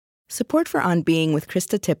Support for On Being with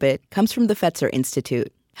Krista Tippett comes from the Fetzer Institute,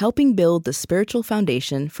 helping build the spiritual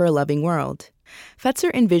foundation for a loving world. Fetzer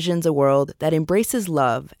envisions a world that embraces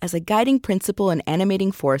love as a guiding principle and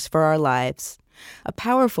animating force for our lives. A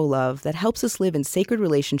powerful love that helps us live in sacred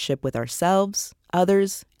relationship with ourselves,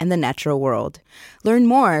 others, and the natural world. Learn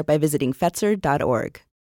more by visiting Fetzer.org.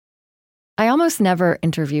 I almost never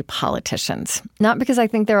interview politicians, not because I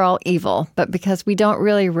think they're all evil, but because we don't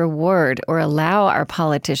really reward or allow our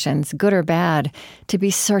politicians, good or bad, to be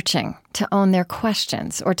searching, to own their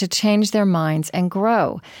questions, or to change their minds and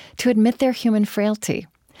grow, to admit their human frailty.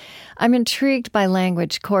 I'm intrigued by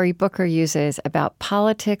language Cory Booker uses about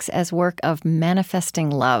politics as work of manifesting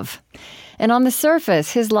love. And on the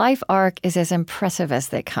surface, his life arc is as impressive as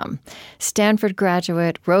they come. Stanford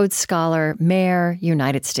graduate, Rhodes Scholar, mayor,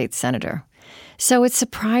 United States Senator. So it's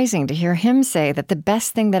surprising to hear him say that the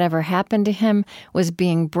best thing that ever happened to him was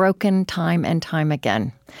being broken time and time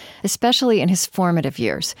again, especially in his formative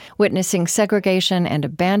years, witnessing segregation and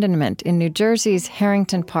abandonment in New Jersey's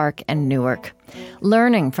Harrington Park and Newark.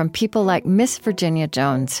 Learning from people like Miss Virginia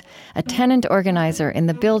Jones, a tenant organizer in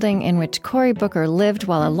the building in which Cory Booker lived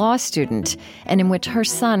while a law student and in which her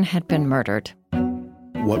son had been murdered.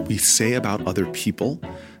 What we say about other people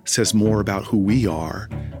says more about who we are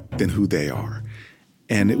than who they are.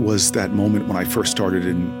 And it was that moment when I first started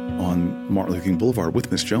on Martin Luther King Boulevard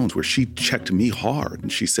with Miss Jones, where she checked me hard.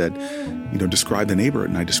 And she said, describe the neighborhood.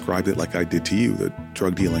 And I described it like I did to you, the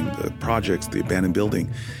drug dealing, the projects, the abandoned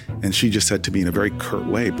building. And she just said to me in a very curt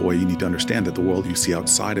way, boy, you need to understand that the world you see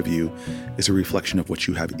outside of you is a reflection of what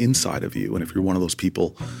you have inside of you. And if you're one of those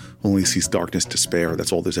people who only sees darkness, despair,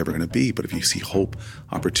 that's all there's ever going to be. But if you see hope,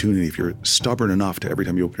 opportunity, if you're stubborn enough to every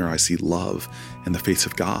time you open your eyes see love in the face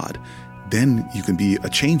of God, then you can be a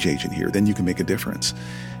change agent here. Then you can make a difference.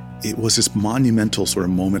 It was this monumental sort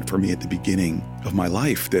of moment for me at the beginning of my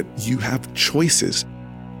life that you have choices.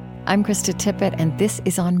 I'm Krista Tippett, and this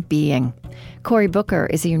is On Being. Cory Booker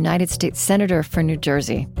is a United States Senator for New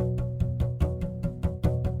Jersey.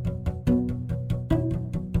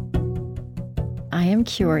 I am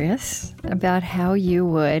curious about how you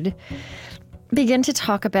would begin to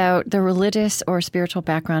talk about the religious or spiritual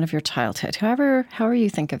background of your childhood. However you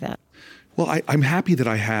think of that. Well, I'm happy that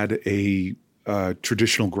I had a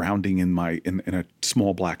traditional grounding in a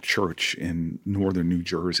small black church in northern New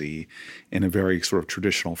Jersey in a very sort of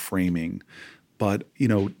traditional framing. But,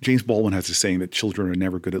 James Baldwin has a saying that children are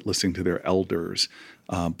never good at listening to their elders,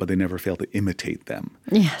 but they never fail to imitate them.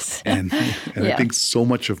 Yes. And Yeah. I think so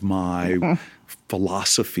much of my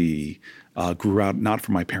philosophy grew out not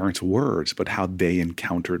from my parents' words, but how they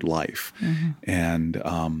encountered life. Mm-hmm.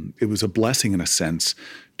 And it was a blessing in a sense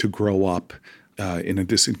to grow up in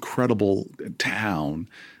this incredible town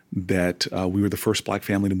that we were the first black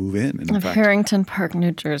family to move in. And in fact, Harrington Park,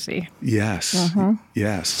 New Jersey. Yes, mm-hmm.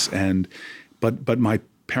 Yes. But my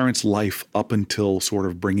parents' life up until sort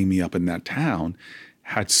of bringing me up in that town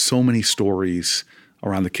had so many stories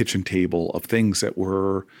around the kitchen table of things that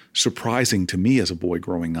were surprising to me as a boy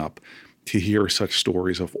growing up, to hear such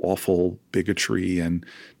stories of awful bigotry and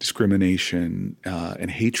discrimination and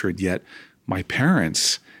hatred. Yet my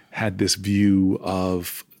parents had this view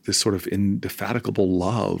of this sort of indefatigable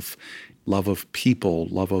love of people,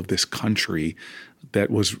 love of this country,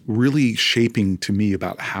 that was really shaping to me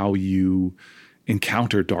about how you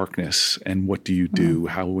encounter darkness and what do you do,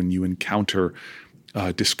 how when you encounter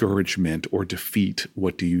discouragement or defeat,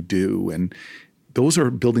 what do you do? And those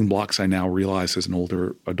are building blocks I now realize as an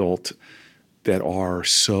older adult that are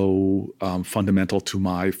so fundamental to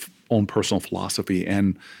my own personal philosophy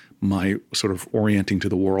and my sort of orienting to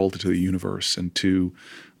the world, to the universe, and to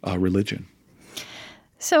religion.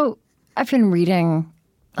 So I've been reading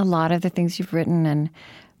a lot of the things you've written,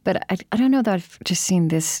 but I don't know that I've just seen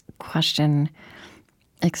this question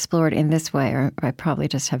explored in this way, or I probably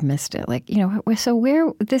just have missed it. So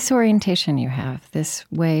where this orientation you have, this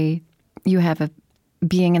way you have of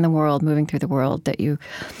being in the world, moving through the world, that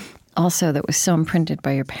was so imprinted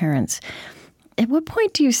by your parents. At what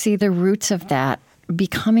point do you see the roots of that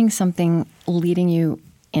becoming something leading you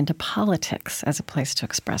into politics as a place to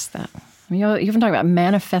express that? I mean, you've been talking about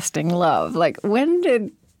manifesting love. When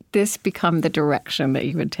did this become the direction that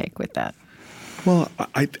you would take with that? Well,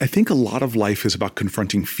 I think a lot of life is about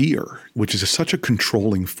confronting fear, which is such a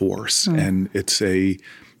controlling force. And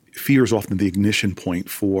fear is often the ignition point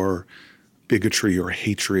for bigotry or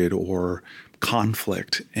hatred or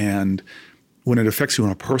conflict. And when it affects you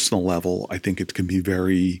on a personal level, I think it can be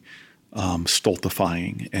very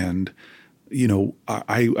stultifying. And,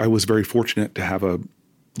 I was very fortunate to have a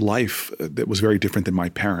life that was very different than my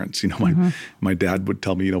parents. My dad would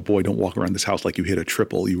tell me, boy, don't walk around this house like you hit a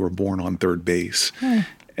triple. You were born on third base.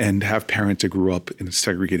 And have parents that grew up in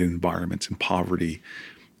segregated environments in poverty,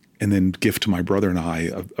 and then gift to my brother and I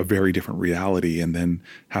a very different reality, and then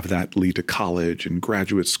have that lead to college and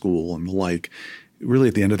graduate school and the like. Really,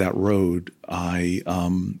 at the end of that road, I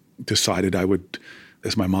decided I would,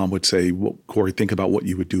 as my mom would say, well, Cory, think about what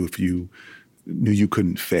you would do if you knew you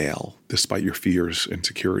couldn't fail despite your fears and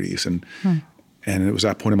insecurities. And it was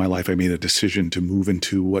at that point in my life I made a decision to move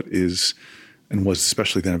into what is and was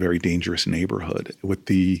especially then a very dangerous neighborhood, with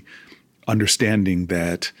the understanding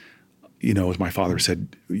that, as my father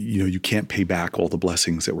said, you can't pay back all the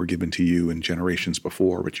blessings that were given to you in generations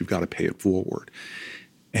before, but you've got to pay it forward.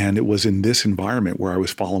 And it was in this environment where I was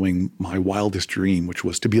following my wildest dream, which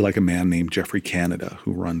was to be like a man named Jeffrey Canada,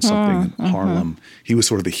 who runs something in Harlem. He was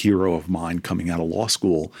sort of the hero of mine coming out of law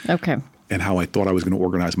school. Okay. And how I thought I was going to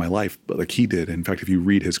organize my life, but like he did. In fact, if you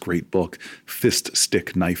read his great book, Fist,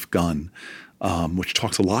 Stick, Knife, Gun, which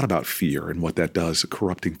talks a lot about fear and what that does, a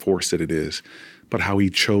corrupting force that it is, but how he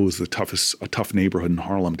chose a tough neighborhood in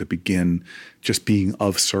Harlem to begin just being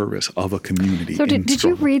of service, of a community. So did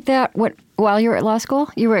you read that while you were at law school?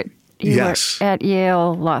 You were Yes. at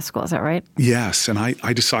Yale Law School, is that right? Yes, and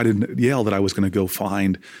I decided at Yale that I was going to go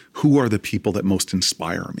find who are the people that most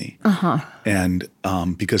inspire me. And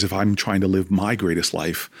because if I'm trying to live my greatest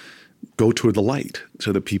life, go toward the light,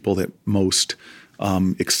 to the people that most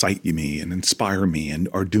excite me and inspire me and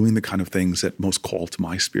are doing the kind of things that most call to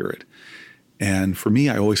my spirit. And for me,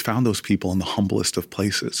 I always found those people in the humblest of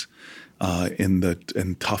places,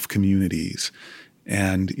 in tough communities.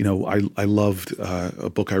 And, I loved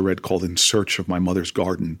a book I read called In Search of My Mother's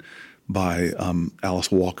Garden by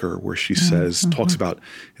Alice Walker, where she talks about,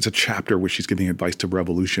 it's a chapter where she's giving advice to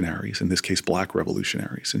revolutionaries, in this case, Black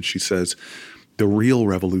revolutionaries. And she says, the real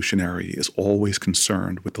revolutionary is always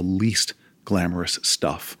concerned with the least glamorous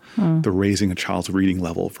stuff, the raising a child's reading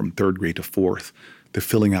level from third grade to fourth, the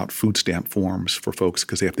filling out food stamp forms for folks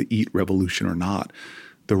because they have to eat revolution or not.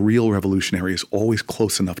 The real revolutionary is always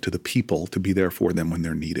close enough to the people to be there for them when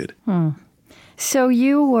they're needed. So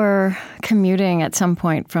you were commuting at some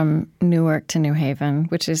point from Newark to New Haven,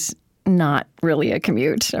 which is not really a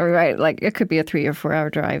commute, right? Like it could be a 3 or 4 hour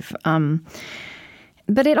drive.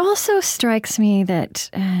 But it also strikes me that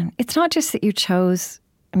it's not just that you chose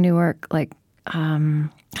Newark like kind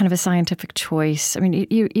of a scientific choice. I mean,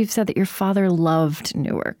 you've said that your father loved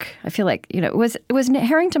Newark. I feel like, was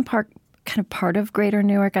Harrington Park kind of part of Greater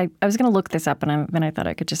Newark? I was going to look this up, and then I thought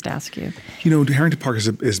I could just ask you. Harrington Park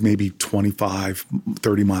is maybe 25,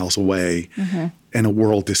 30 miles away, and a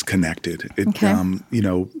world disconnected.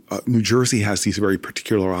 New Jersey has these very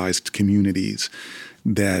particularized communities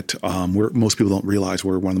that most people don't realize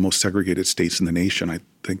we're one of the most segregated states in the nation. I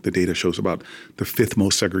think the data shows about the 5th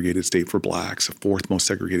most segregated state for Blacks, the 4th most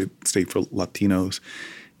segregated state for Latinos.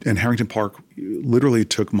 And Harrington Park literally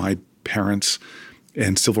took my parents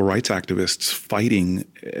and civil rights activists fighting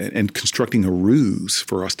and constructing a ruse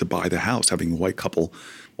for us to buy the house, having a white couple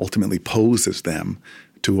ultimately pose as them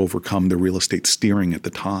to overcome the real estate steering at the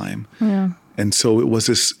time. Yeah. And so it was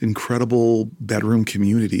this incredible bedroom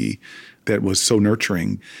community that was so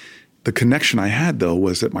nurturing. The connection I had, though,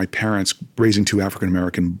 was that my parents, raising 2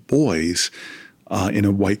 African-American boys in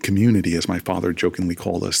a white community, as my father jokingly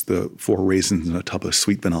called us, the 4 raisins in a tub of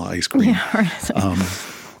sweet vanilla ice cream. Yeah,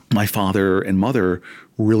 my father and mother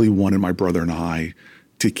really wanted my brother and I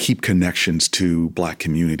to keep connections to Black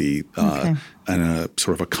community and a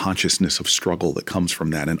sort of a consciousness of struggle that comes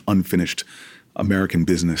from that, an unfinished American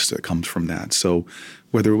business that comes from that. So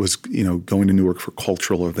whether it was, going to Newark for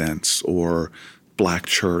cultural events or Black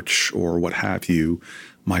church or what have you,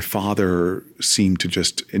 my father seemed to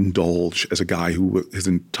just indulge as a guy who his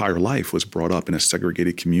entire life was brought up in a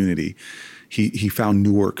segregated community. He found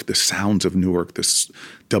Newark, the sounds of Newark, this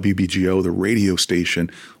WBGO, the radio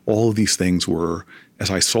station, all of these things were,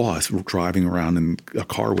 as I saw us driving around in a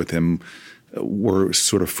car with him, were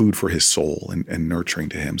sort of food for his soul and nurturing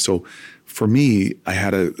to him. So for me, I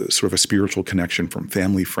had a sort of a spiritual connection from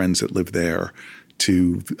family, friends that lived there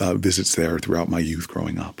to visits there throughout my youth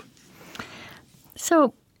growing up.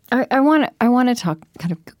 So I want to talk,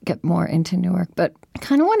 kind of get more into Newark, but I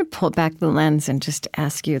kind of want to pull back the lens and just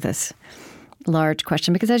ask you this large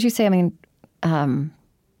question. Because as you say, I mean,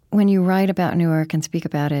 when you write about Newark and speak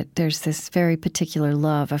about it, there's this very particular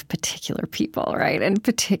love of particular people, right? And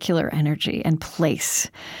particular energy and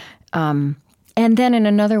place. And then in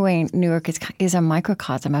another way, Newark is a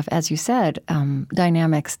microcosm of, as you said,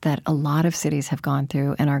 dynamics that a lot of cities have gone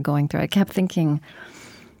through and are going through. I kept thinking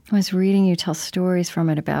I was reading you tell stories from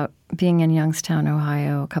it about being in Youngstown,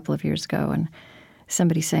 Ohio a couple of years ago, and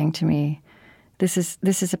somebody saying to me, this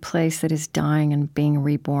is a place that is dying and being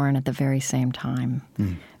reborn at the very same time,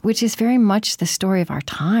 which is very much the story of our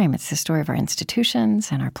time. It's the story of our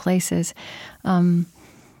institutions and our places.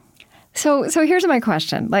 So here's my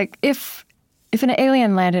question. Like, if an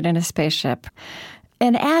alien landed in a spaceship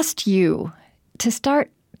and asked you to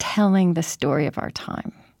start telling the story of our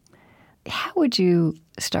time, how would you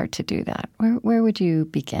start to do that? Where would you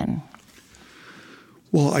begin?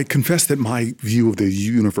 Well, I confess that my view of the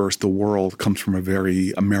universe, the world, comes from a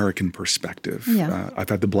very American perspective. Yeah. I've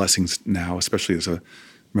had the blessings now, especially as a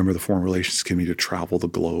member of the Foreign Relations Committee, to travel the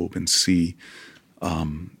globe and see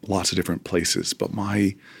lots of different places. But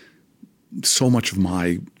so much of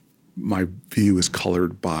my view is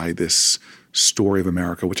colored by this story of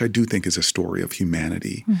America, which I do think is a story of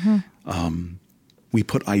humanity. We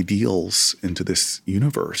put ideals into this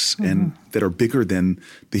universe and that are bigger than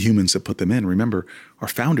the humans that put them in. Remember, our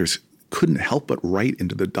founders couldn't help but write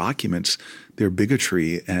into the documents their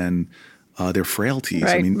bigotry and their frailties.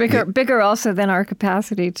 Right. I mean, bigger also than our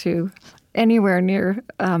capacity to anywhere near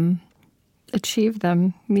achieve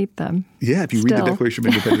them, meet them. Yeah, if you read the Declaration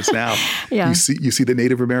of Independence now, you see that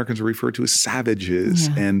Native Americans are referred to as savages,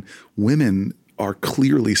 and women are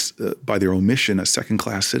clearly, by their omission, a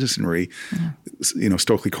second-class citizenry. You know,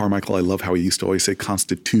 Stokely Carmichael, I love how he used to always say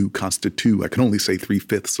constitute. I can only say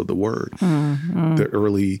 3/5 of the word. The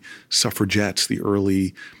early suffragettes, the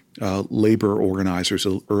early labor organizers,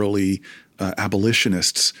 the early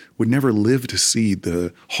abolitionists would never live to see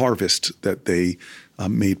the harvest that they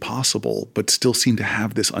made possible, but still seem to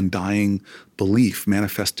have this undying belief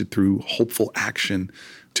manifested through hopeful action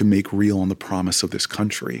to make real on the promise of this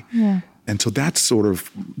country. And so that's sort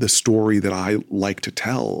of the story that I like to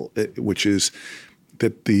tell, which is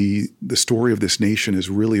that the story of this nation is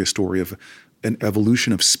really a story of an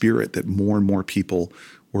evolution of spirit, that more and more people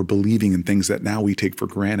were believing in things that now we take for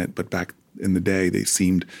granted, but back in the day they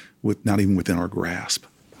seemed not even within our grasp.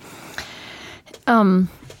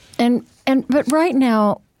 But right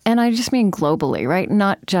now, and I just mean globally, right?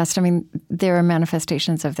 Not just, I mean, there are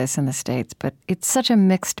manifestations of this in the States, but it's such a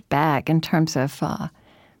mixed bag in terms of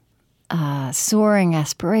soaring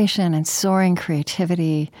aspiration and soaring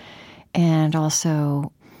creativity, and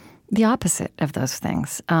also the opposite of those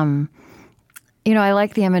things. You know, I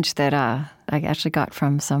like the image that I actually got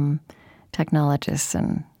from some technologists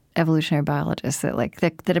and evolutionary biologists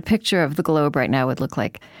that a picture of the globe right now would look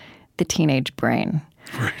like the teenage brain.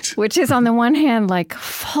 Right. Which is on the one hand like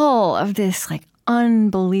full of this like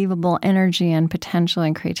unbelievable energy and potential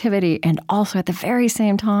and creativity, and also at the very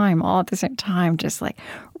same time, all at the same time, just like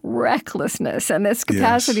recklessness and this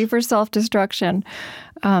capacity for self-destruction.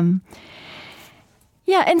 And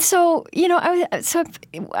so, you know,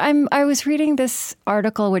 I was reading this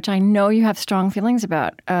article, which I know you have strong feelings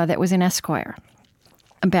about, that was in Esquire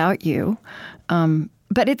about you.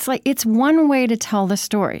 But it's one way to tell the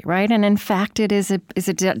story, right? And in fact, it is a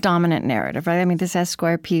dominant narrative, right? I mean, this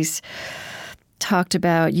Esquire piece talked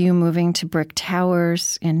about you moving to brick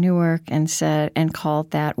towers in Newark and called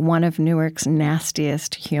that one of Newark's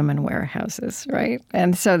nastiest human warehouses, right?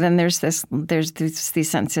 And so then there's these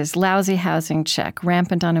sentences: lousy housing, check;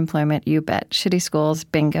 rampant unemployment, you bet; shitty schools,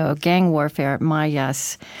 bingo; gang warfare, my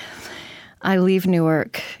yes. I leave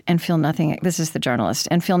Newark and feel nothing, this is the journalist,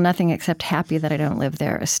 and feel nothing except happy that I don't live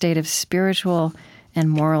there. A state of spiritual and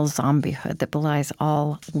moral zombiehood that belies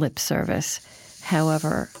all lip service,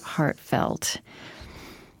 however heartfelt.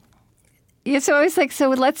 Yeah, so I was like, so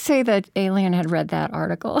let's say that Alien had read that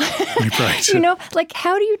article. Right. You know, like,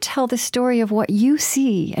 how do you tell the story of what you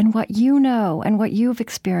see and what you know and what you've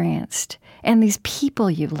experienced and these people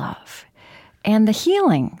you love and the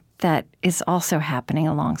healing that is also happening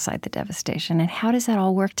alongside the devastation? And how does that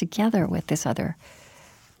all work together with this other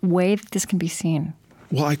way that this can be seen?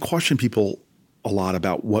 Well, I caution people a lot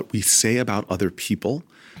about what we say about other people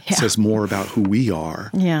says more about who we are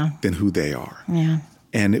than who they are. Yeah.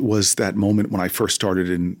 And it was that moment when I first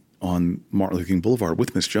started on Martin Luther King Boulevard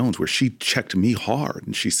with Miss Jones, where she checked me hard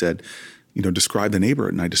and she said, you know, describe the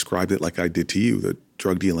neighborhood. And I described it like I did to you: the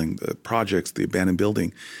drug dealing, the projects, the abandoned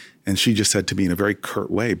building. And she just said to me in a very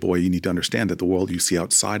curt way, boy, you need to understand that the world you see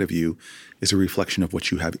outside of you is a reflection of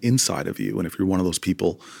what you have inside of you. And if you're one of those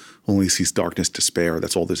people who only sees darkness, despair,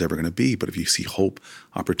 that's all there's ever going to be. But if you see hope,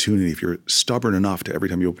 opportunity, if you're stubborn enough to every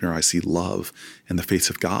time you open your eyes see love in the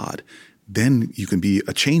face of God, then you can be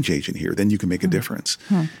a change agent here. Then you can make a difference.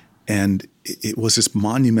 And it was this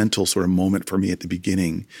monumental sort of moment for me at the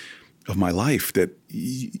beginning of my life that,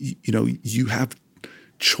 you know, you have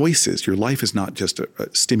choices. Your life is not just a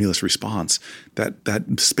stimulus response. That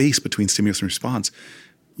space between stimulus and response,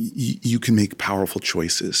 you can make powerful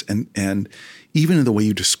choices. And even in the way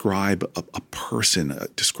you describe a person,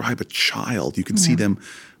 describe a child, you can see them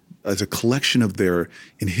as a collection of their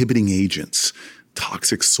inhibiting agents,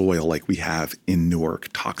 toxic soil like we have in Newark,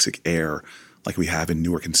 toxic air like we have in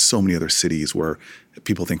Newark and so many other cities where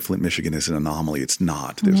people think Flint, Michigan is an anomaly. It's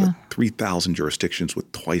not. There's 3,000 jurisdictions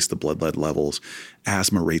with twice the blood lead levels,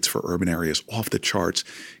 asthma rates for urban areas off the charts,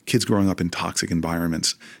 kids growing up in toxic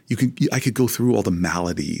environments. I could go through all the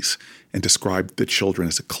maladies and describe the children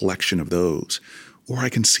as a collection of those, or I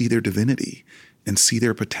can see their divinity and see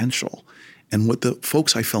their potential. And what the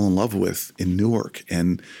folks I fell in love with in Newark,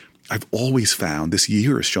 and I've always found, this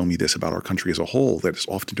year has shown me this about our country as a whole, that it's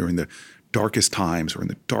often during the darkest times or in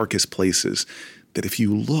the darkest places, that if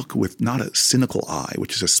you look with not a cynical eye,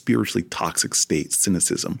 which is a spiritually toxic state,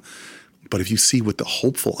 cynicism, but if you see with the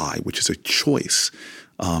hopeful eye, which is a choice,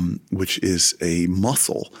 which is a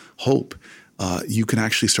muscle, hope, you can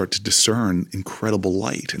actually start to discern incredible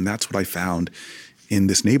light. And that's what I found in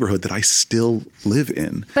this neighborhood that I still live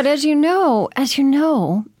in. But as you know,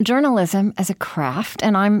 journalism as a craft,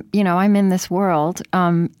 and I'm in this world,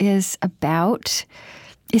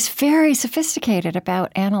 is very sophisticated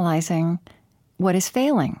about analyzing what is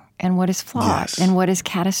failing and what is flawed and what is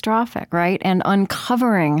catastrophic, right? And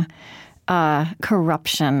uncovering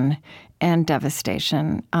corruption and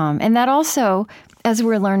devastation. And that also, as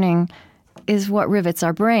we're learning, is what rivets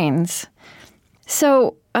our brains.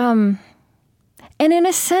 So, and in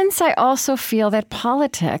a sense, I also feel that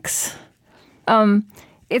politics,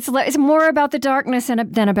 it's more about the darkness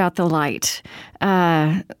than about the light.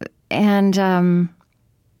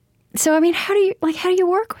 So, I mean, how do you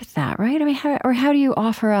work with that, right? I mean, how do you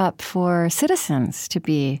offer up for citizens to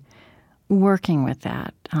be working with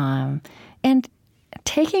that and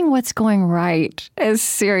taking what's going right as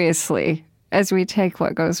seriously as we take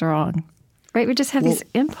what goes wrong, right? We just have these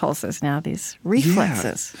impulses now, these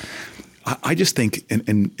reflexes. Yeah. I just think,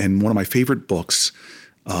 and one of my favorite books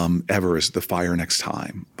ever is The Fire Next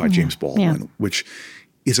Time by James Baldwin, which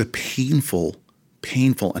is a painful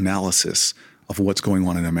analysis of what's going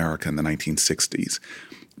on in America in the 1960s.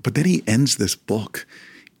 But then he ends this book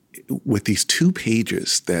with these 2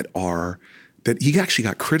 pages that he actually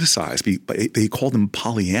got criticized. They called them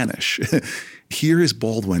Pollyannish. Here is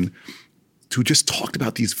Baldwin, who just talked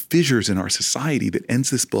about these fissures in our society, that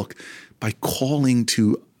ends this book by calling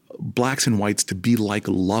to blacks and whites to be like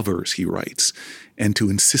lovers, he writes, and to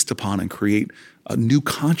insist upon and create a new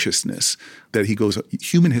consciousness that he goes,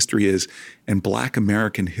 human history is, and Black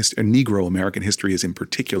American history, and Negro American history is in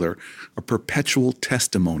particular, a perpetual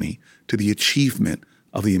testimony to the achievement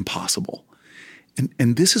of the impossible.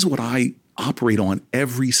 And this is what I operate on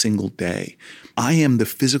every single day. I am the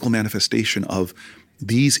physical manifestation of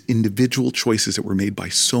these individual choices that were made by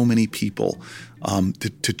so many people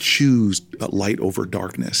to choose light over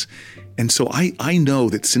darkness. And so I know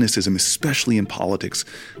that cynicism, especially in politics,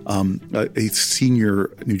 a senior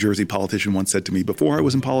New Jersey politician once said to me, before I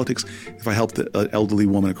was in politics, if I helped an elderly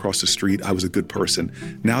woman across the street, I was a good person.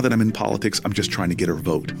 Now that I'm in politics, I'm just trying to get her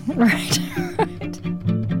vote. Right.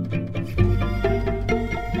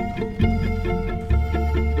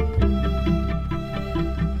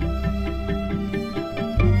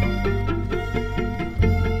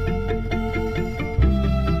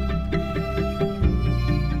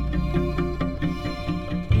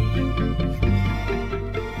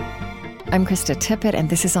 I'm Krista Tippett, and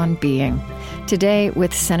this is On Being. Today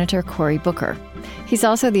with Senator Cory Booker. He's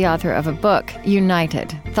also the author of a book,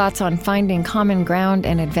 United, Thoughts on Finding Common Ground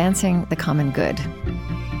and Advancing the Common Good.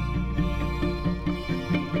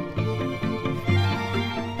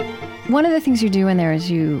 One of the things you do in there is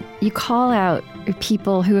you call out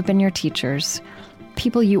people who have been your teachers,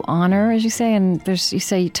 people you honor, as you say, and you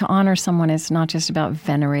say to honor someone is not just about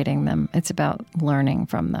venerating them, it's about learning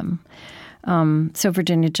from them. So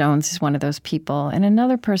Virginia Jones is one of those people. And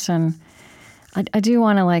another person, I do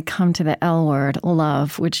want to come to the L word,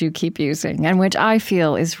 love, which you keep using, and which I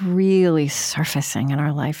feel is really surfacing in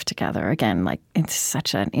our life together. Again, it's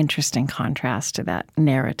such an interesting contrast to that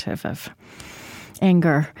narrative of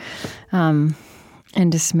anger and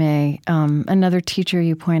dismay. Another teacher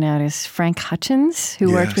you point out is Frank Hutchins,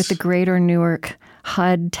 who worked with the Greater Newark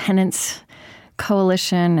HUD Tenants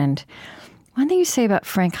Coalition. And one thing you say about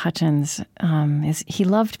Frank Hutchins is he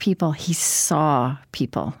loved people, he saw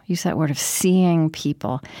people. Use that word of seeing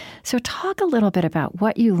people. So talk a little bit about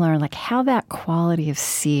what you learned, how that quality of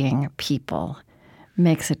seeing people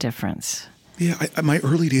makes a difference. Yeah, my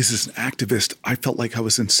early days as an activist, I felt like I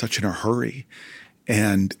was in such a hurry.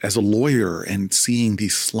 And as a lawyer and seeing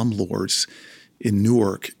these slumlords in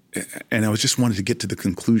Newark, and I was just wanted to get to the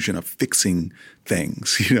conclusion of fixing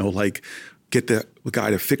things, like get the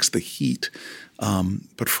guy to fix the heat.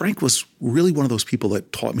 But Frank was really one of those people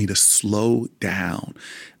that taught me to slow down,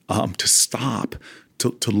 to stop,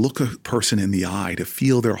 to look a person in the eye, to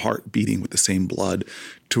feel their heart beating with the same blood,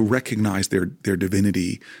 to recognize their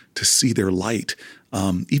divinity, to see their light,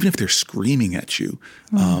 even if they're screaming at you,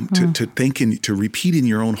 to think and to repeat in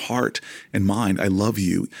your own heart and mind, I love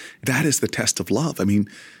you. That is the test of love. I mean,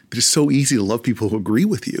 it's so easy to love people who agree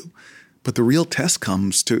with you, but the real test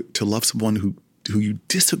comes to love someone who you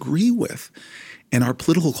disagree with. And our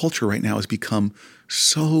political culture right now has become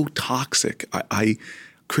so toxic.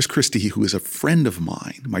 Chris Christie, who is a friend of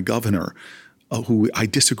mine, my governor, who I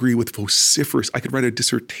disagree with vociferous. I could write a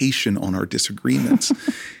dissertation on our disagreements.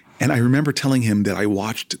 And I remember telling him that I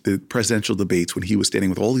watched the presidential debates when he was standing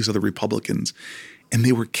with all these other Republicans, and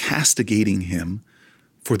they were castigating him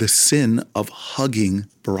for the sin of hugging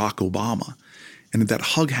Barack Obama. And that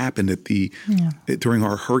hug happened during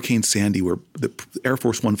our Hurricane Sandy, where the Air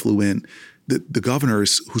Force One flew in. The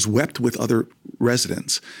governors who's wept with other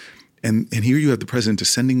residents. And here you have the president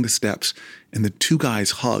descending the steps, and the two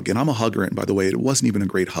guys hug. And I'm a hugger, and by the way, it wasn't even a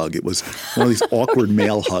great hug. It was one of these awkward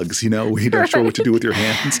male hugs, where you're not sure what to do with your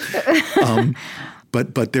hands.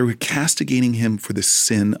 But they were castigating him for the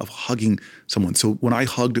sin of hugging someone. So when I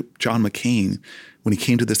hugged John McCain, when he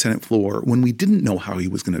came to the Senate floor, when we didn't know how he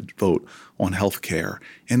was going to vote on health care,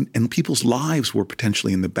 and people's lives were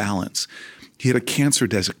potentially in the balance. He had a cancer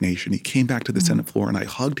designation. He came back to the Senate floor, and I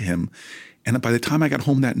hugged him. And by the time I got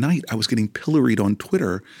home that night, I was getting pilloried on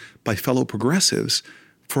Twitter by fellow progressives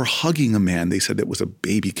for hugging a man they said that was a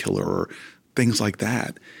baby killer or things like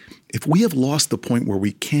that. If we have lost the point where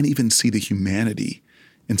we can't even see the humanity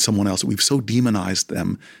in someone else, we've so demonized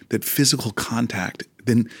them that physical contact,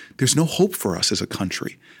 then there's no hope for us as a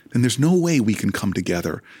country. Then there's no way we can come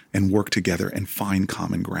together and work together and find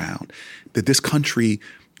common ground. That this country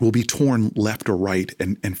will be torn left or right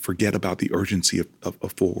and forget about the urgency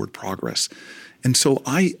of forward progress. And so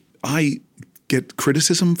I get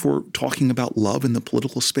criticism for talking about love in the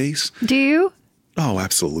political space. Do you? Oh,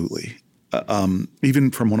 absolutely. Even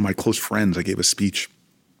from one of my close friends, I gave a speech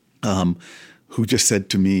who just said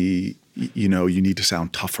to me, you need to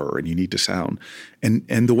sound tougher and you need to sound –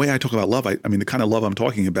 and the way I talk about love, I mean, the kind of love I'm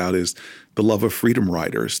talking about is the love of freedom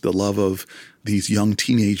riders, the love of these young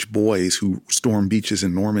teenage boys who storm beaches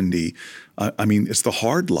in Normandy. I mean, it's the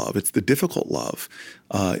hard love. It's the difficult love.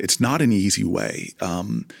 It's not an easy way.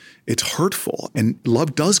 It's hurtful. And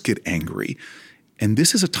love does get angry. And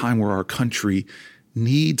this is a time where our country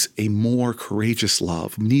needs a more courageous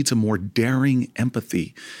love, needs a more daring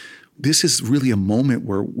empathy. This is really a moment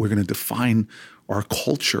where we're going to define our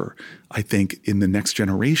culture, I think, in the next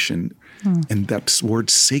generation. And that word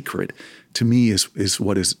sacred, to me, is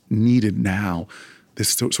what is needed now, this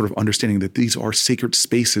sort of understanding that these are sacred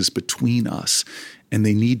spaces between us, and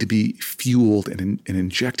they need to be fueled and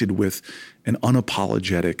injected with an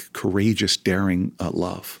unapologetic, courageous, daring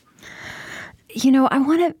love. I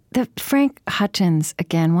want to – Frank Hutchins,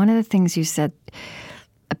 again, one of the things you said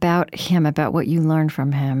about him, about what you learned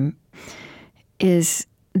from him, is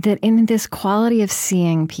that in this quality of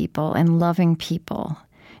seeing people and loving people,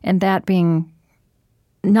 and that being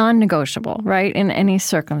non-negotiable, right, in any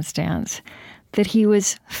circumstance, that he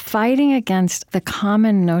was fighting against the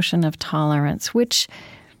common notion of tolerance, which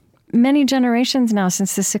many generations now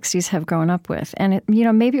since the 60s have grown up with. And,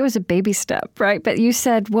 maybe it was a baby step, right? But you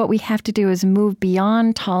said what we have to do is move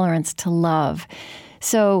beyond tolerance to love.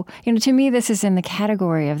 So, to me, this is in the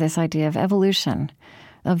category of this idea of evolution,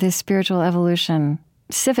 of this spiritual evolution,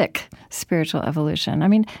 civic spiritual evolution. I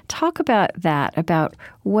mean, talk about that, about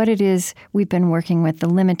what it is we've been working with,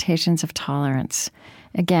 the limitations of tolerance,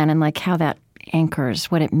 again, and like how that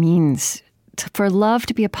anchors what it means for love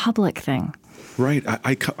to be a public thing. Right.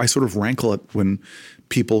 I sort of rankle at when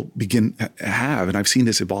people and I've seen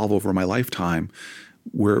this evolve over my lifetime,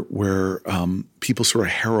 where people sort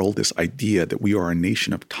of herald this idea that we are a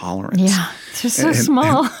nation of tolerance. Yeah, it's just so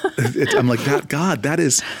small. I'm like, that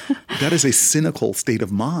is a cynical state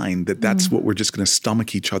of mind. That's what we're just going to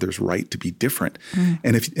stomach each other's right to be different.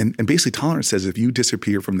 And basically, tolerance says if you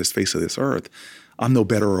disappear from this face of this earth, I'm no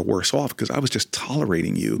better or worse off because I was just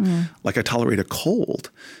tolerating you, like I tolerate a cold.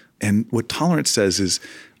 And what tolerance says is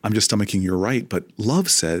I'm just stomaching your right, but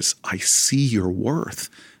love says I see your worth.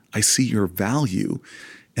 I see your value,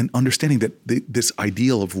 and understanding that this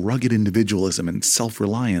ideal of rugged individualism and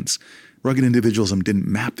self-reliance, rugged individualism didn't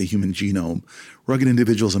map the human genome. Rugged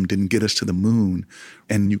individualism didn't get us to the moon.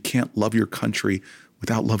 And you can't love your country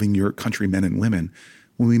without loving your countrymen and women.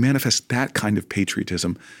 When we manifest that kind of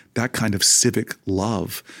patriotism, that kind of civic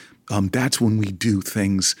love, that's when we do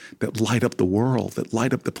things that light up the world, that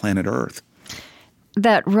light up the planet Earth.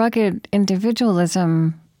 That rugged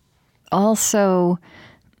individualism also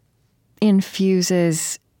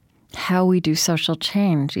infuses how we do social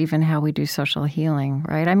change, even how we do social healing,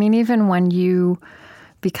 right? I mean, even when you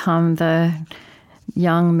become the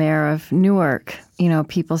young mayor of Newark,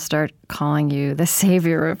 people start calling you the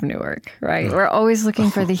savior of Newark, right? We're always looking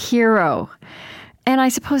for the hero. And I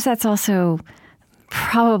suppose that's also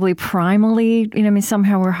probably primally,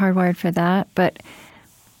 somehow we're hardwired for that. But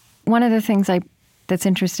one of the things that's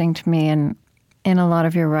interesting to me in a lot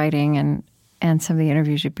of your writing and some of the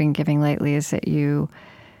interviews you've been giving lately is that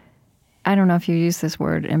I don't know if you use this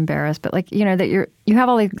word, embarrassed, but that you have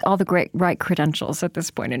all the great right credentials at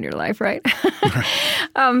this point in your life, right?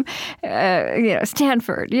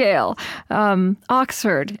 Stanford, Yale,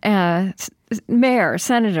 Oxford, mayor,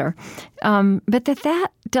 senator, but that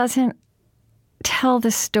doesn't tell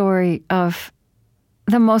the story of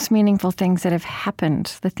the most meaningful things that have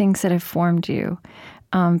happened, the things that have formed you.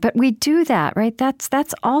 But we do that, right?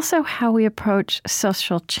 That's also how we approach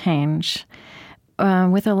social change.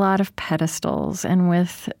 With a lot of pedestals and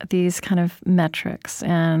with these kind of metrics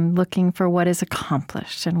and looking for what is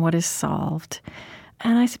accomplished and what is solved.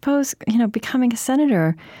 And I suppose, becoming a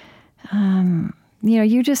senator,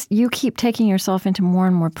 you keep taking yourself into more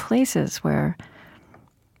and more places where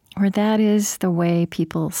that is the way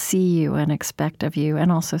people see you and expect of you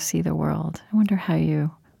and also see the world. I wonder how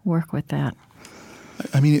you work with that.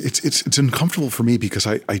 I mean, it's uncomfortable for me because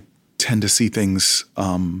I tend to see things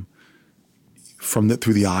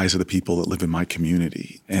through the eyes of the people that live in my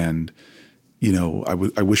community. And, I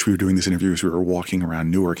wish we were doing this interview as we were walking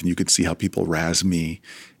around Newark and you could see how people razz me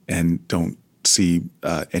and don't see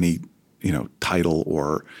any, title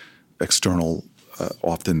or external,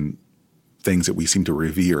 often things that we seem to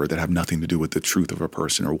revere that have nothing to do with the truth of a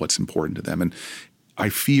person or what's important to them. And I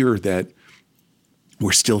fear that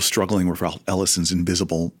we're still struggling with Ralph Ellison's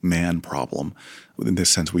invisible man problem. In this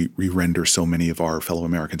sense, we render so many of our fellow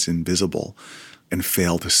Americans invisible and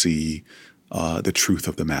fail to see the truth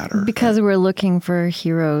of the matter. Because we're looking for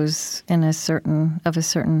heroes of a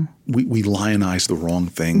certain. We lionize the wrong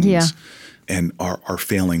things. Yeah. And are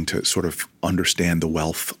failing to sort of understand the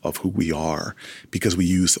wealth of who we are because we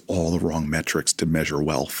use all the wrong metrics to measure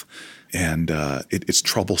wealth. And it's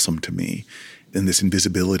troublesome to me. And this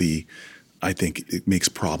invisibility, I think it makes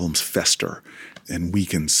problems fester and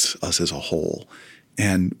weakens us as a whole.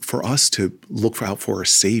 And for us to look out for a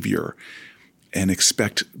savior and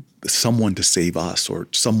expect someone to save us or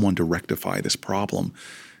someone to rectify this problem,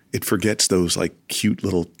 it forgets those cute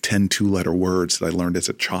little 10 two-letter words that I learned as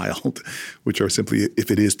a child, which are simply,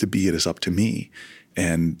 if it is to be, it is up to me.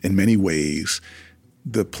 And in many ways,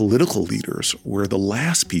 the political leaders were the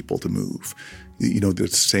last people to move. The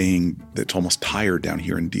saying that's almost tired down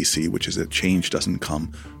here in D.C., which is that change doesn't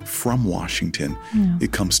come from Washington. Yeah.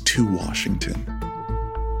 It comes to Washington.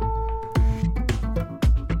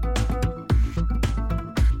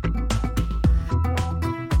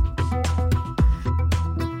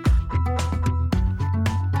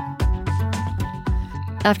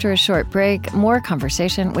 After a short break, more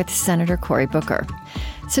conversation with Senator Cory Booker.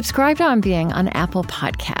 Subscribe to On Being on Apple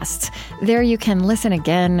Podcasts. There you can listen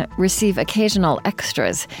again, receive occasional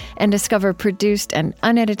extras, and discover produced and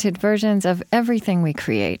unedited versions of everything we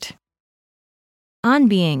create. On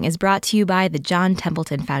Being is brought to you by the John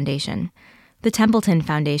Templeton Foundation. The Templeton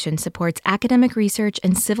Foundation supports academic research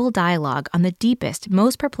and civil dialogue on the deepest,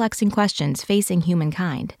 most perplexing questions facing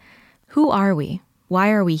humankind. Who are we?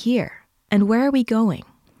 Why are we here? And where are we going?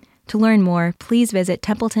 To learn more, please visit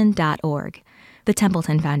templeton.org. The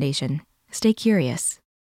Templeton Foundation. Stay curious.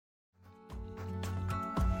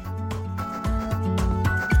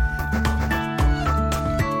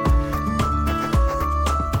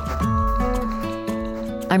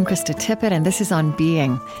 I'm Krista Tippett, and this is On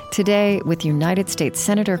Being. Today with United States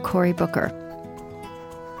Senator Cory Booker.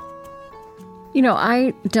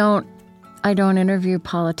 I don't interview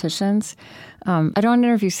politicians. I don't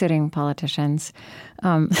interview sitting politicians.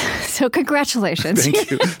 So congratulations. Thank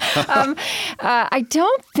you. I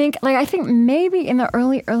don't think, I think maybe in the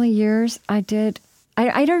early years I did.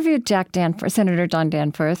 I interviewed Senator John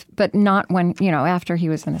Danforth, but not when, after he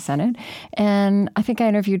was in the Senate. And I think I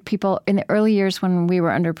interviewed people in the early years when we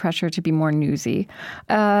were under pressure to be more newsy.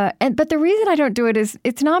 But the reason I don't do it is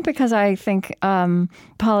it's not because I think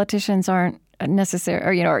politicians aren't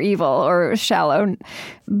necessary or, are evil or shallow,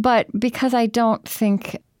 but because I don't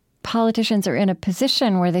think politicians are in a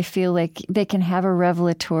position where they feel like they can have a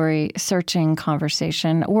revelatory, searching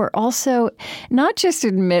conversation, or also not just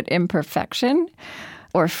admit imperfection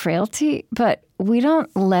or frailty, but we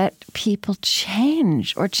don't let people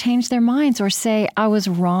change their minds or say, I was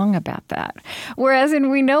wrong about that. Whereas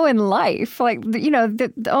we know in life,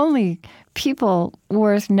 the only people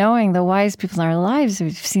worth knowing, the wise people in our lives,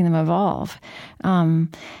 we've seen them evolve.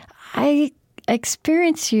 I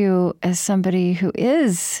experience you as somebody who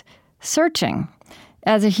is searching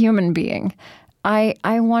as a human being.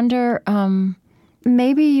 I wonder,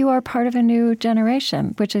 maybe you are part of a new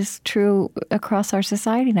generation, which is true across our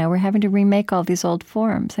society now. We're having to remake all these old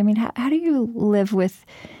forms. I mean, how do you live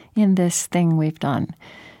in this thing we've done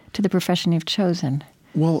to the profession you've chosen?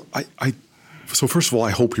 Well, so first of all,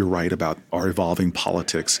 I hope you're right about our evolving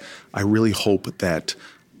politics. I really hope that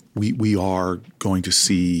we are going to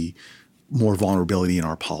see more vulnerability in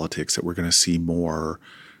our politics, that we're going to see more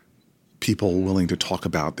people willing to talk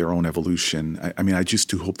about their own evolution. I mean, I just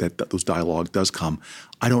do hope that those dialogue does come.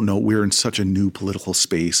 I don't know. We're in such a new political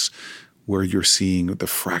space where you're seeing the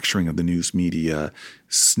fracturing of the news media,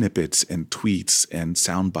 snippets and tweets and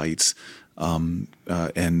sound bites and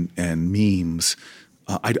memes.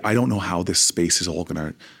 I don't know how this space is all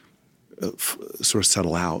going to sort of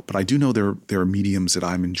settle out. But I do know there are mediums that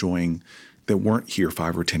I'm enjoying that weren't here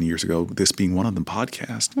 5 or 10 years ago, this being one of them,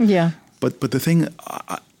 podcast. Yeah. But the thing,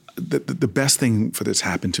 the best thing for this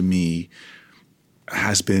happened to me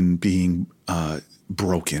has been being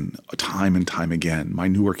broken time and time again. My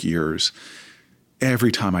Newark years,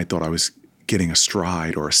 every time I thought I was getting a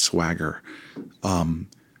stride or a swagger,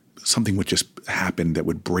 something would just happen that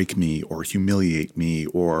would break me or humiliate me,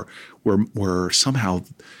 or where somehow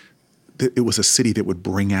it was a city that would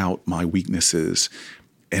bring out my weaknesses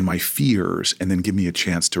and my fears and then give me a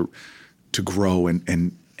chance to grow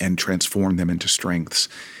and transform them into strengths.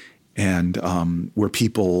 And where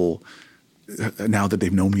people, now that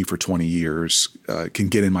they've known me for 20 years, can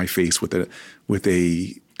get in my face with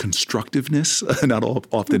a constructiveness, not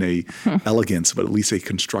often a elegance, but at least a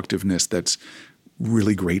constructiveness that's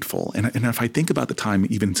really grateful. And if I think about the time,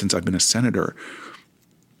 even since I've been a senator,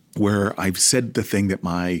 where I've said the thing that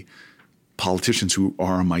my politicians who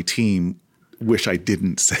are on my team wish I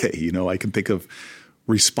didn't say. I can think of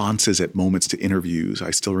responses at moments to interviews.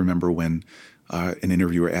 I still remember when an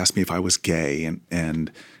interviewer asked me if I was gay,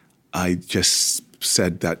 and I just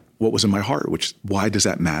said that what was in my heart, which, why does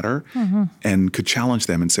that matter? Mm-hmm. And could challenge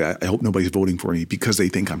them and say, I hope nobody's voting for me because they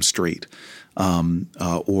think I'm straight.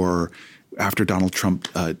 Or after Donald Trump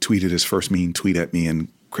tweeted his first mean tweet at me, and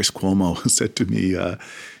Chris Cuomo said to me,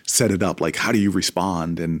 set it up, like, how do you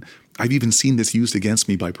respond? And I've even seen this used against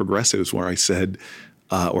me by progressives where I said,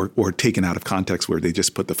 or taken out of context, where they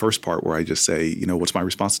just put the first part where I just say, what's my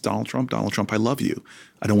response to Donald Trump? Donald Trump, I love you.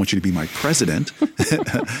 I don't want you to be my president,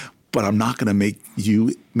 but I'm not going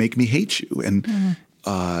to make me hate you. And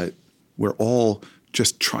we're all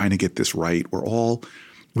just trying to get this right.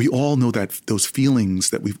 We all know that those feelings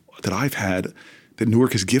that I've had, that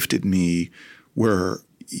Newark has gifted me, where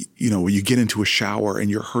you get into a shower and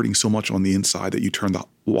you're hurting so much on the inside that you turn the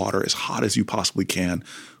water as hot as you possibly can,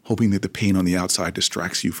 hoping that the pain on the outside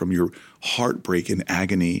distracts you from your heartbreak and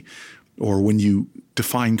agony. Or when you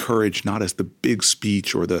define courage not as the big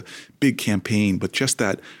speech or the big campaign, but just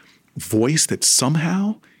that voice that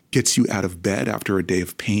somehow gets you out of bed after a day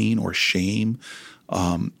of pain or shame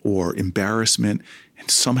or embarrassment, and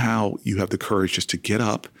somehow you have the courage just to get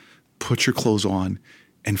up, put your clothes on,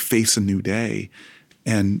 and face a new day.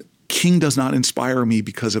 And King does not inspire me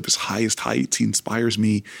because of his highest heights. He inspires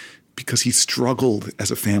me because he struggled as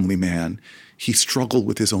a family man. He struggled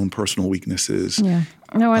with his own personal weaknesses. Yeah.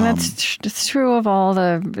 No, and it's true of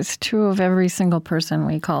it's true of every single person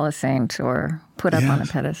we call a saint or put up on a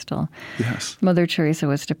pedestal. Yes. Mother Teresa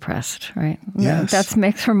was depressed, right? Yes. That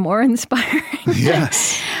makes her more inspiring.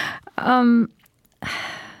 Yes. One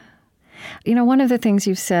of the things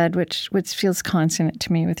you've said, which feels consonant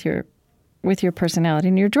to me with your personality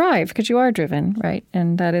and your drive, because you are driven, right?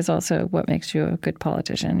 And that is also what makes you a good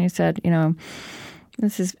politician. You said,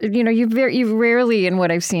 this is, you rarely, in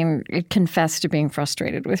what I've seen, confess to being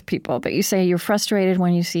frustrated with people. But you say you're frustrated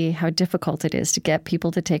when you see how difficult it is to get people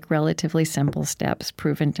to take relatively simple steps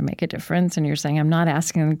proven to make a difference. And you're saying, I'm not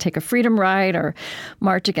asking them to take a freedom ride or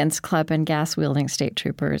march against club and gas-wielding state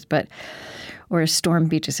troopers, or storm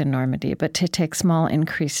beaches in Normandy, but to take small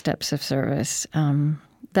increased steps of service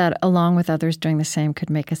that, along with others doing the same, could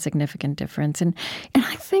make a significant difference. And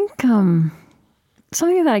I think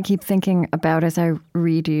something that I keep thinking about as I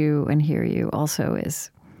read you and hear you also is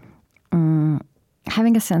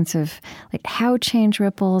having a sense of like how change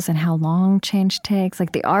ripples and how long change takes,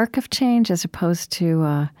 like the arc of change as opposed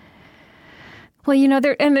to,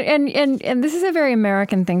 there and this is a very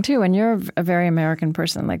American thing too. And you're a very American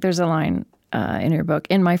person. Like there's a line in your book,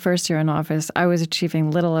 in my first year in office, I was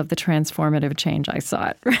achieving little of the transformative change I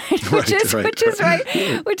sought, right? Which is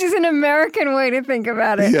an American way to think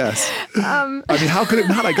about it. Yes. I mean, how could it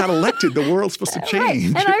not? I got elected. The world's supposed to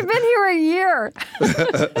change. Right. And I've been here a year.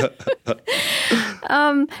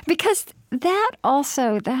 Because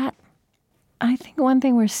I think one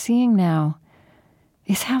thing we're seeing now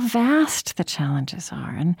is how vast the challenges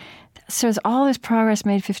are. And so there's all this progress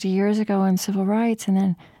made 50 years ago in civil rights, and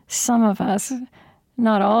then some of us,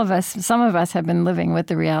 not all of us, some of us have been living with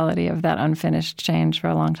the reality of that unfinished change for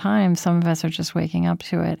a long time. Some of us are just waking up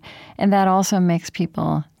to it. And that also makes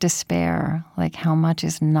people despair, like how much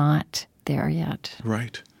is not there yet.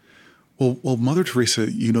 Right. Well, Mother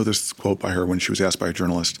Teresa, you know this quote by her when she was asked by a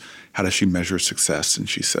journalist, how does she measure success? And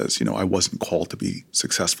she says, I wasn't called to be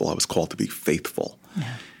successful. I was called to be faithful.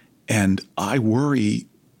 Yeah. And I worry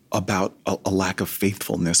about a lack of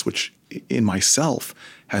faithfulness, which in myself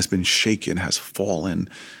has been shaken, has fallen,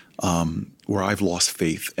 where I've lost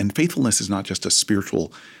faith. And faithfulness is not just a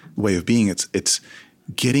spiritual way of being. It's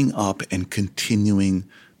getting up and continuing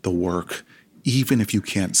the work, even if you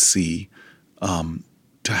can't see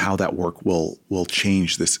to how that work will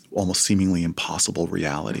change this almost seemingly impossible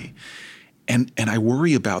reality. And I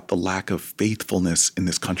worry about the lack of faithfulness in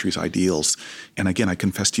this country's ideals. And again, I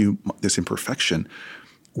confess to you this imperfection,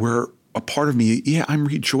 where a part of me, I'm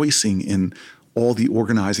rejoicing in all the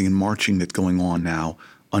organizing and marching that's going on now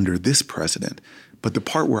under this president. But the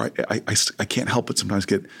part where I can't help but sometimes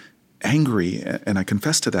get angry, and I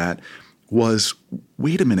confess to that, was,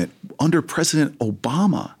 wait a minute, under President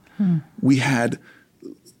Obama, we had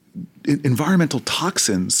environmental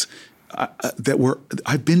toxins that were,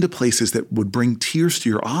 I've been to places that would bring tears to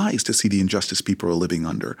your eyes to see the injustice people are living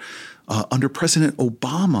under. Under President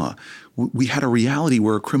Obama, we had a reality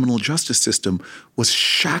where a criminal justice system was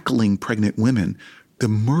shackling pregnant women, the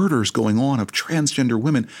murders going on of transgender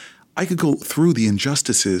women. I could go through the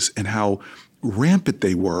injustices and how rampant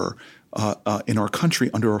they were in our country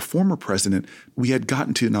under our former president. We had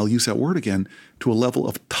gotten to, and I'll use that word again, to a level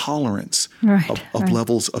of tolerance of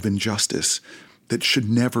levels of injustice that should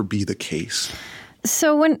never be the case.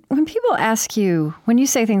 So when people ask you, when you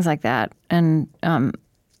say things like that, and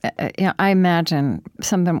I imagine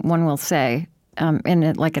something one will say in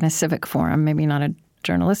a civic forum, maybe not a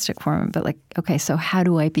journalistic forum, but like, okay, so how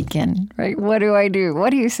do I begin? Right? What do I do? What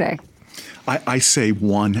do you say? I say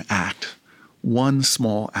one act, one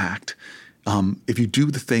small act. If you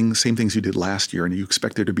do the same things you did last year, and you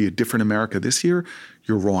expect there to be a different America this year,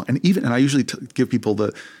 you're wrong. And I usually give people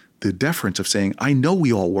the deference of saying, I know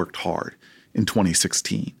we all worked hard in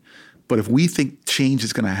 2016. But if we think change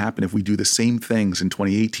is going to happen if we do the same things in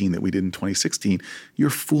 2018 that we did in 2016, you're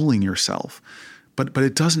fooling yourself. But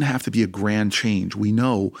it doesn't have to be a grand change. We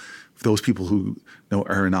know, for those people who know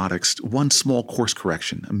aeronautics, one small course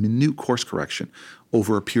correction, a minute course correction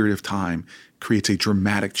over a period of time creates a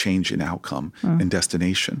dramatic change in outcome and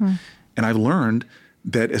destination. And I've learned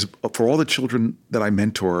that for all the children that I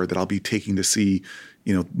mentor that I'll be taking to see,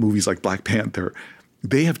 movies like Black Panther,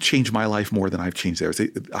 they have changed my life more than I've changed theirs.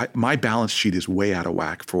 My balance sheet is way out of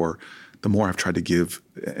whack for the more I've tried to give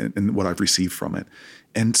and what I've received from it.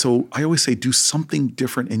 And so I always say, do something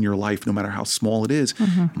different in your life, no matter how small it is.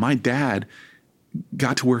 My dad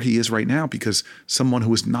got to where he is right now because someone who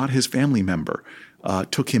was not his family member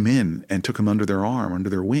took him in and took him under their arm, under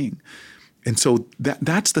their wing. And so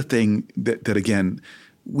that's the thing that again,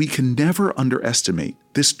 we can never underestimate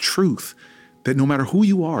this truth that no matter who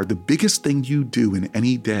you are, the biggest thing you do in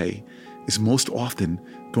any day is most often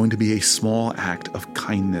going to be a small act of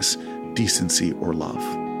kindness, decency, or love.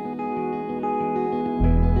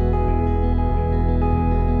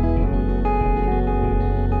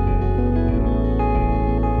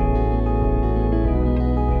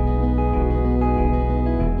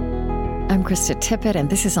 I'm Krista Tippett,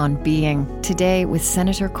 and this is On Being, today with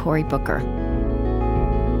Senator Cory Booker.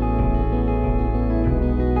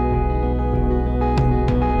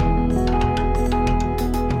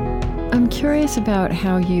 I'm curious about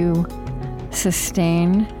how you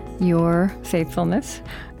sustain your faithfulness.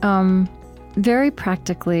 Very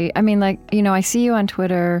practically, I mean, I see you on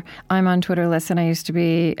Twitter. I'm on Twitter less than I used to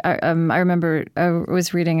be. I remember I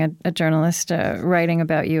was reading a journalist writing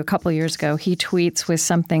about you a couple of years ago. He tweets with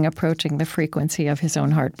something approaching the frequency of his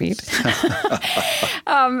own heartbeat.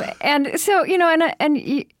 And so,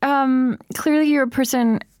 clearly you're a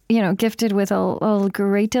person, gifted with a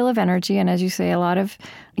great deal of energy, and as you say, a lot of,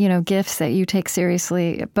 gifts that you take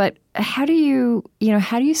seriously. But how do you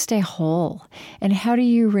stay whole, and how do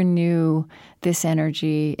you renew this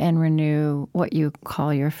energy and renew what you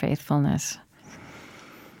call your faithfulness?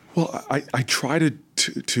 Well, I try to,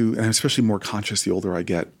 and I'm especially more conscious the older I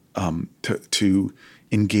get, to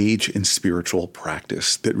engage in spiritual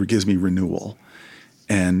practice that gives me renewal.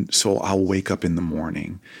 And so I'll wake up in the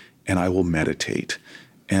morning and I will meditate.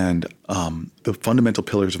 And the fundamental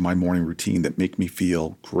pillars of my morning routine that make me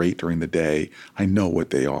feel great during the day, I know what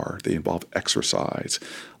they are. They involve exercise.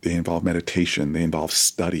 They involve meditation. They involve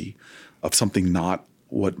study of something not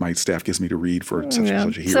what my staff gives me to read for such a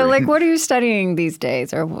hearing. So, what are you studying these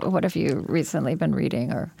days? Or what have you recently been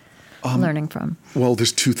reading or learning from? Well,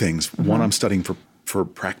 there's two things. One, I'm studying for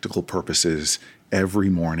practical purposes. Every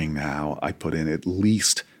morning now, I put in at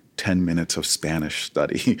least 10 minutes of Spanish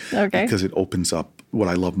study because it opens up what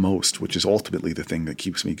I love most, which is ultimately the thing that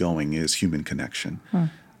keeps me going, is human connection.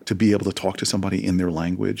 To be able to talk to somebody in their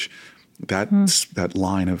language, that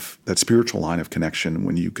spiritual line of connection,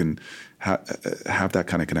 when you can have that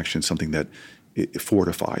kind of connection, something that it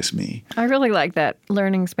fortifies me. I really like that,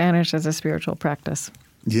 learning Spanish as a spiritual practice.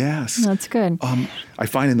 Yes. That's good. I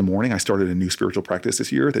find in the morning I started a new spiritual practice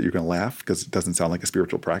this year that you're going to laugh because it doesn't sound like a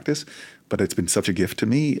spiritual practice, but it's been such a gift to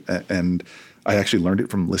me. And I actually learned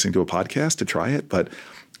it from listening to a podcast to try it. But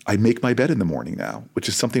I make my bed in the morning now, which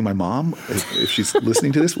is something my mom, if she's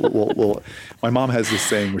listening to this, my mom has this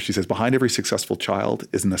saying where she says, behind every successful child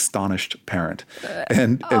is an astonished parent.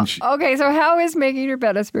 Okay, so how is making your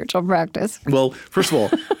bed a spiritual practice? Well, first of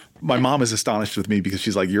all, my mom is astonished with me because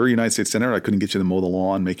she's like, you're a United States Senator. I couldn't get you to mow the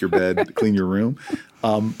lawn, make your bed, clean your room.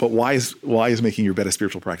 But why is making your bed a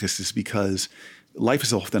spiritual practice? Is because life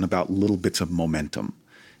is often about little bits of momentum.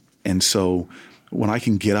 And so when I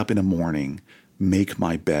can get up in the morning, make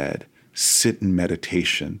my bed, sit in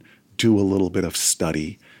meditation, do a little bit of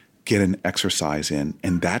study, get an exercise in,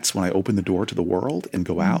 and that's when I open the door to the world and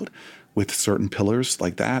go out with certain pillars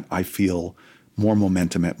like that, I feel more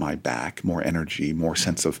momentum at my back, more energy, more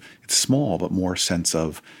sense of, it's small, but more sense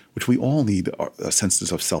of, which we all need,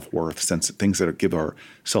 senses of self-worth, things that give our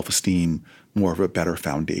self-esteem more of a better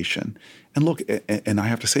foundation. And look, and I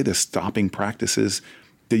have to say this, stopping practices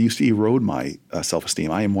that used to erode my self-esteem.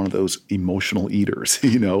 I am one of those emotional eaters,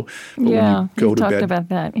 But when you go to bed, talked about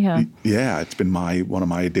that. Yeah, it's been one of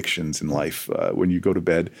my addictions in life. When you go to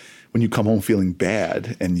bed, when you come home feeling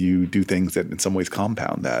bad, and you do things that in some ways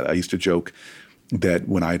compound that. I used to joke that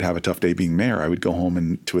when I'd have a tough day being mayor, I would go home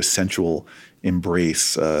and to a sensual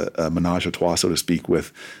embrace, a menage a trois, so to speak,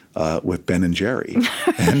 with Ben and Jerry,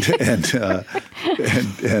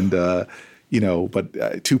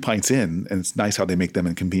 but 2 pints in, and it's nice how they make them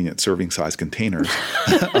in convenient serving size containers.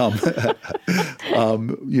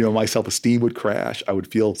 My self-esteem would crash. I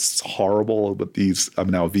would feel horrible with these. I'm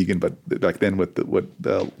now a vegan, but back then with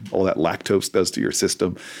all that lactose does to your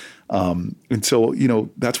system. And so,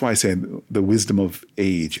 that's why I say the wisdom of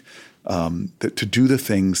age, that to do the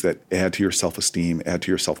things that add to your self-esteem, add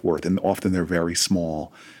to your self-worth, and often they're very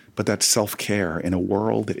small. But that's self-care in a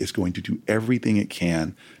world that is going to do everything it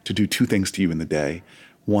can to do two things to you in the day.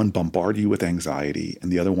 One, bombard you with anxiety,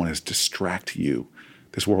 and the other one is distract you.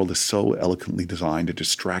 This world is so eloquently designed to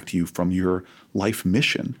distract you from your life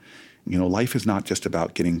mission. Life is not just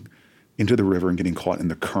about getting into the river and getting caught in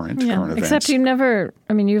the current events. Except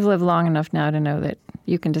you've lived long enough now to know that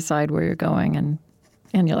you can decide where you're going, and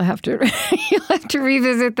you'll have to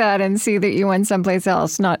revisit that and see that you went someplace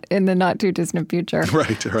else, not in the not too distant future.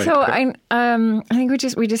 Right. So I think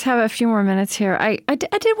we just have a few more minutes here. I did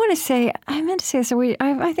want to say, I meant to say, so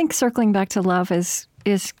I think circling back to love is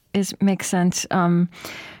makes sense.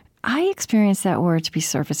 I experience that word to be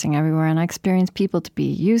surfacing everywhere, and I experience people to be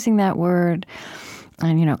using that word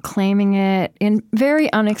and, claiming it in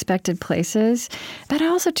very unexpected places. But I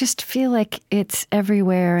also just feel like it's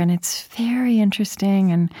everywhere, and it's very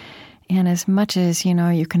interesting. And as much as,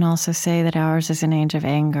 you can also say that ours is an age of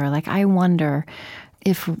anger. Like, I wonder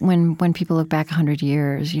if when people look back 100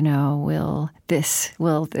 years, will the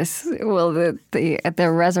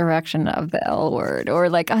resurrection of the L word, or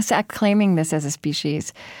like us claiming this as a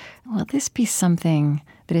species, will this be something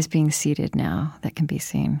that is being seeded now that can be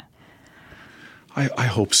seen? I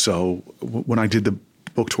hope so. When I did the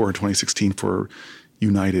book tour in 2016 for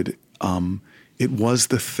United, it was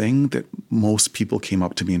the thing that most people came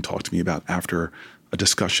up to me and talked to me about after a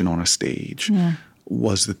discussion on a stage,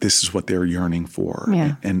 was that this is what they're yearning for,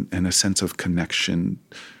 and a sense of connection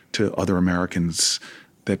to other Americans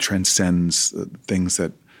that transcends things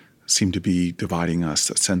that seem to be dividing us,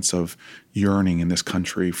 a sense of yearning in this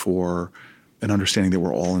country for an understanding that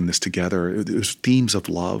we're all in this together. There's themes of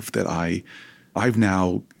love that I've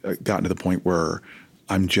now gotten to the point where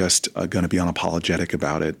I'm just going to be unapologetic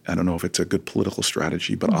about it. I don't know if it's a good political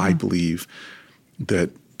strategy, but I believe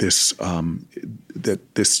that this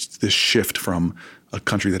shift from a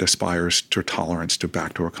country that aspires to tolerance to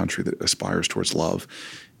back to a country that aspires towards love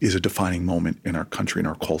is a defining moment in our country and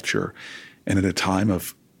our culture. And at a time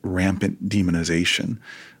of rampant demonization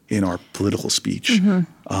in our political speech,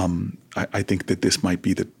 I think that this might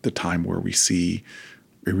be the time where we see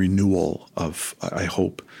a renewal of, I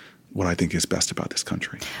hope, what I think is best about this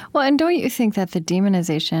country. Well, and don't you think that the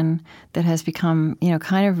demonization that has become,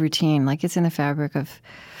 kind of routine, like it's in the fabric of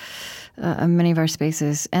many of our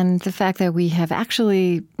spaces, and the fact that we have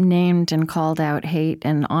actually named and called out hate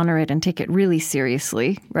and honor it and take it really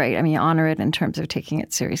seriously, right? I mean, honor it in terms of taking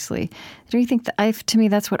it seriously. Do you think that, to me,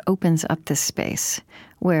 that's what opens up this space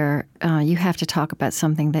where you have to talk about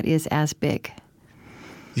something that is as big?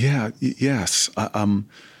 Yes.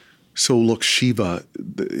 So look, Shiva,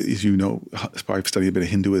 as you know, I've studied a bit of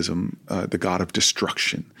Hinduism, the god of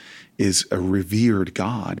destruction, is a revered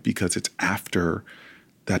god because it's after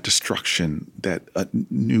that destruction that a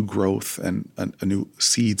new growth and a new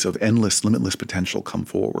seeds of endless, limitless potential come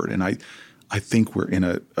forward. And I think we're in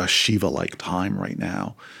a Shiva-like time right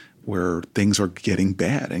now where things are getting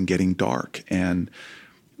bad and getting dark, and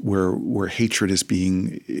where hatred is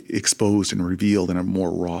being exposed and revealed in a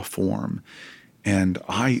more raw form. And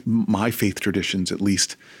my faith traditions, at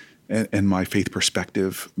least, and my faith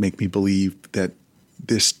perspective make me believe that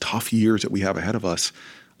this tough years that we have ahead of us,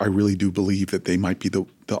 I really do believe that they might be the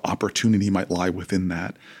opportunity might lie within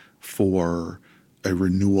that for a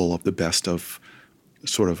renewal of the best of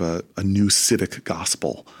sort of a new civic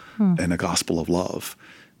gospel and a gospel of love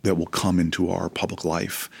that will come into our public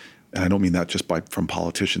life. And I don't mean that just from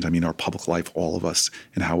politicians. I mean our public life, all of us,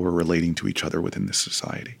 and how we're relating to each other within this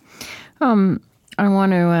society. I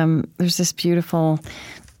want to, there's this beautiful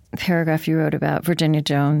paragraph you wrote about Virginia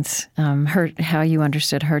Jones, how you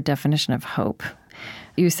understood her definition of hope.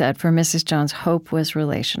 You said, for Mrs. Jones, hope was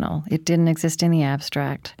relational. It didn't exist in the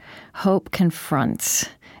abstract. Hope confronts.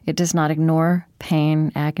 It does not ignore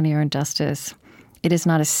pain, agony, or injustice. It is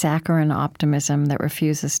not a saccharine optimism that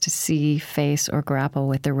refuses to see, face, or grapple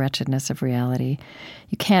with the wretchedness of reality.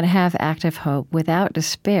 You can't have active hope without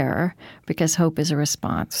despair, because hope is a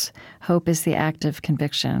response. Hope is the active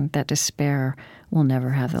conviction that despair will never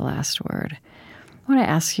have the last word. I want to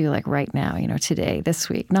ask you, like right now, today, this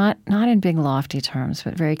week, not in big lofty terms,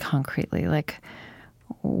 but very concretely, like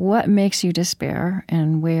what makes you despair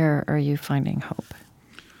and where are you finding hope?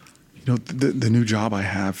 The new job I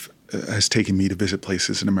have has taken me to visit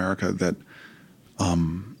places in America that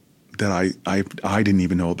I didn't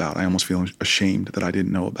even know about. I almost feel ashamed that I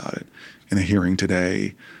didn't know about it. In a hearing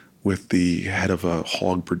today with the head of a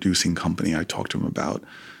hog producing company, I talked to him about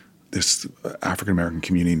this African-American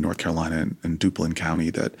community in North Carolina and Duplin County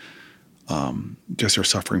that just are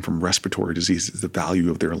suffering from respiratory diseases. The value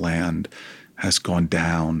of their land has gone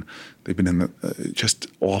down. They've been in just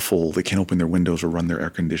awful. They can't open their windows or run their air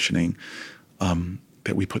conditioning.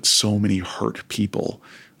 That we put so many hurt people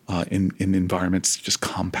in environments that just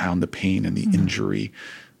compound the pain and the injury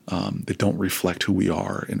that don't reflect who we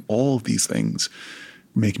are. And all of these things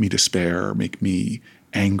make me despair, make me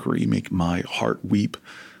angry, make my heart weep.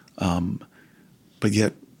 But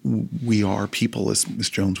yet we are people, as Ms.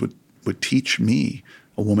 Jones would teach me,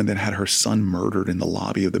 a woman that had her son murdered in the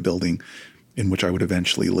lobby of the building in which I would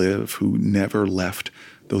eventually live, who never left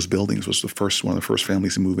those buildings, was one of the first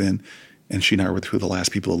families to move in. And she and I were two of the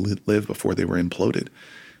last people to live before they were imploded.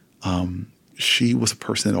 She was a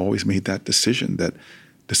person that always made that decision that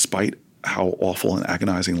despite how awful and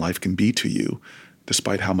agonizing life can be to you,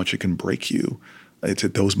 despite how much it can break you, it's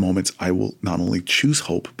at those moments I will not only choose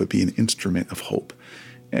hope, but be an instrument of hope.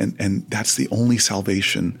 And that's the only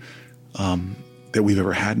salvation that we've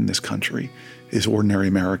ever had in this country, is ordinary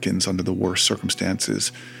Americans under the worst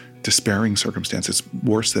circumstances, despairing circumstances,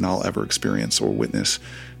 worse than I'll ever experience or witness,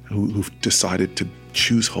 who've decided to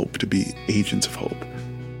choose hope, to be agents of hope.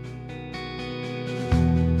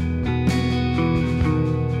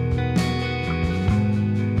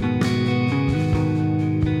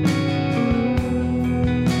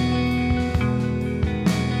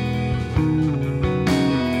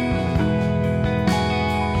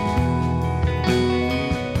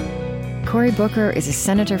 Cory Booker is a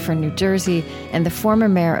senator from New Jersey and the former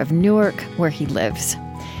mayor of Newark, where he lives.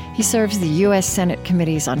 He serves the U.S. Senate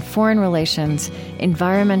Committees on Foreign Relations,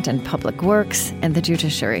 Environment and Public Works, and the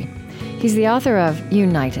Judiciary. He's the author of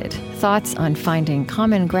United, Thoughts on Finding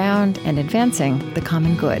Common Ground and Advancing the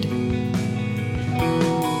Common Good.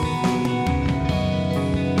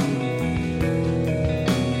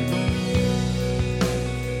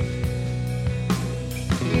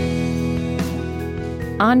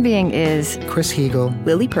 On Being is Chris Heagle,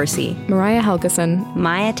 Lily Percy, Mariah Helgeson,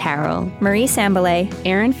 Maya Tarrell, Marie Sambalay,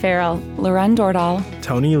 Aaron Farrell, Loren Dordahl,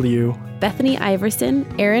 Tony Liu, Bethany Iverson,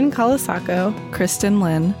 Aaron Kalasako, Kristen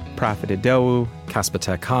Lynn, Prophet Adewu,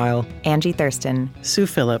 Kaspatek Kyle, Angie Thurston, Sue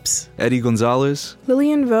Phillips, Eddie Gonzalez,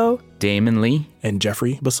 Lillian Vo, Damon Lee, and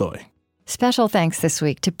Jeffrey Basoy. special thanks this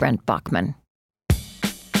week to Brent Bachman.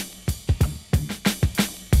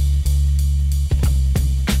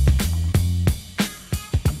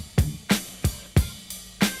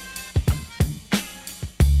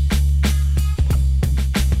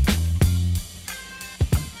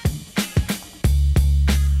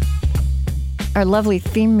 Our lovely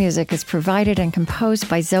theme music is provided and composed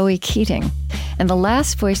by Zoe Keating. And the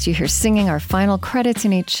last voice you hear singing our final credits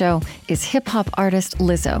in each show is hip-hop artist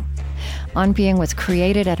Lizzo. On Being was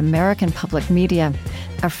created at American Public Media.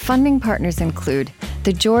 Our funding partners include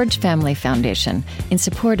the George Family Foundation in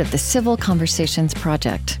support of the Civil Conversations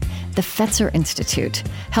Project, the Fetzer Institute,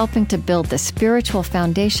 helping to build the spiritual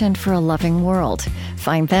foundation for a loving world.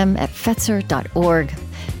 Find them at fetzer.org.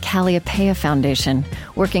 Calliopeia Foundation,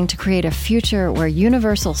 working to create a future where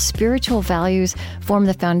universal spiritual values form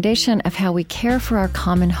the foundation of how we care for our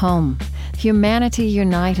common home. Humanity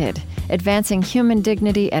United, advancing human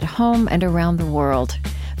dignity at home and around the world.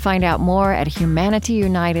 Find out more at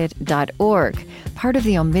humanityunited.org, part of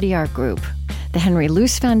the Omidyar Group. The Henry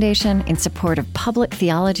Luce Foundation in support of public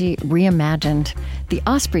theology reimagined. The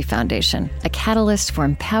Osprey Foundation, a catalyst for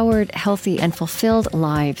empowered, healthy, and fulfilled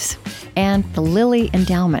lives. And the Lilly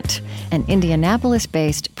Endowment, an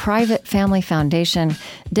Indianapolis-based private family foundation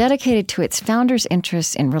dedicated to its founders'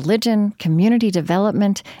 interests in religion, community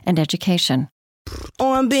development, and education.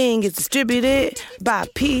 On Being is distributed by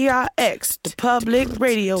PRX, the Public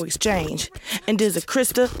Radio Exchange, and is a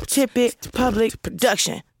Krista Tippett public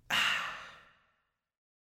production.